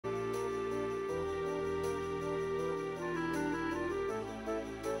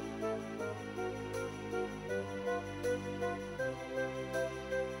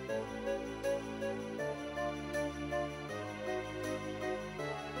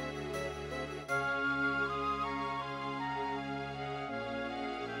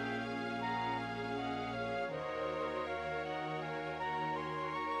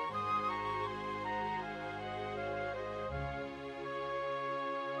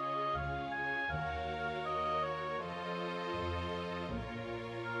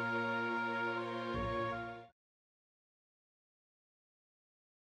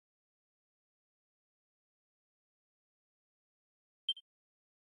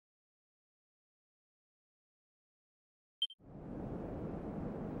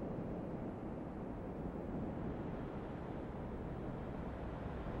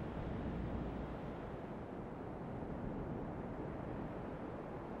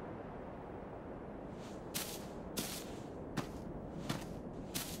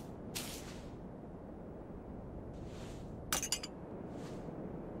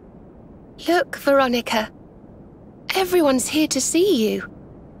Look, Veronica. Everyone's here to see you.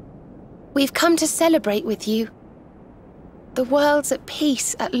 We've come to celebrate with you. The world's at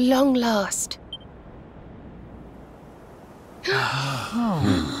peace at long last.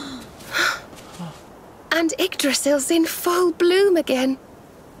 And Yggdrasil's in full bloom again.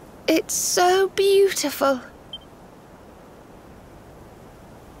 It's so beautiful.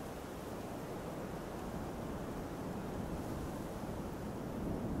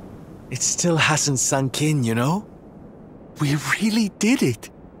 It still hasn't sunk in, you know? We really did it.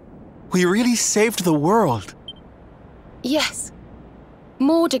 We really saved the world. Yes.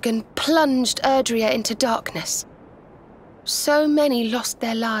 Mordegon plunged Erdrea into darkness. So many lost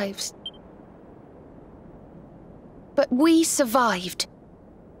their lives. But we survived.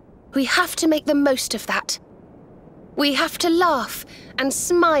 We have to make the most of that. We have to laugh and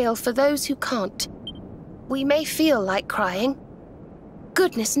smile for those who can't. We may feel like crying.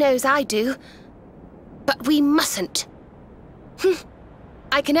 Goodness knows I do. But we mustn't.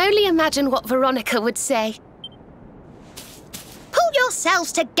 I can only imagine what Veronica would say. Pull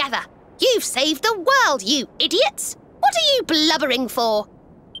yourselves together! You've saved the world, you idiots! What are you blubbering for?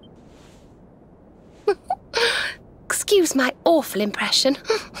 Excuse my awful impression.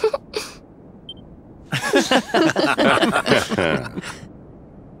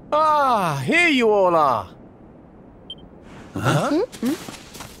 Ah, here you all are. Huh?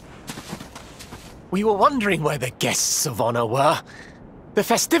 We were wondering where the guests of honor were. The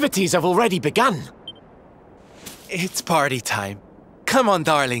festivities have already begun. It's party time. Come on,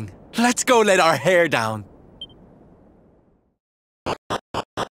 darling. Let's go let our hair down.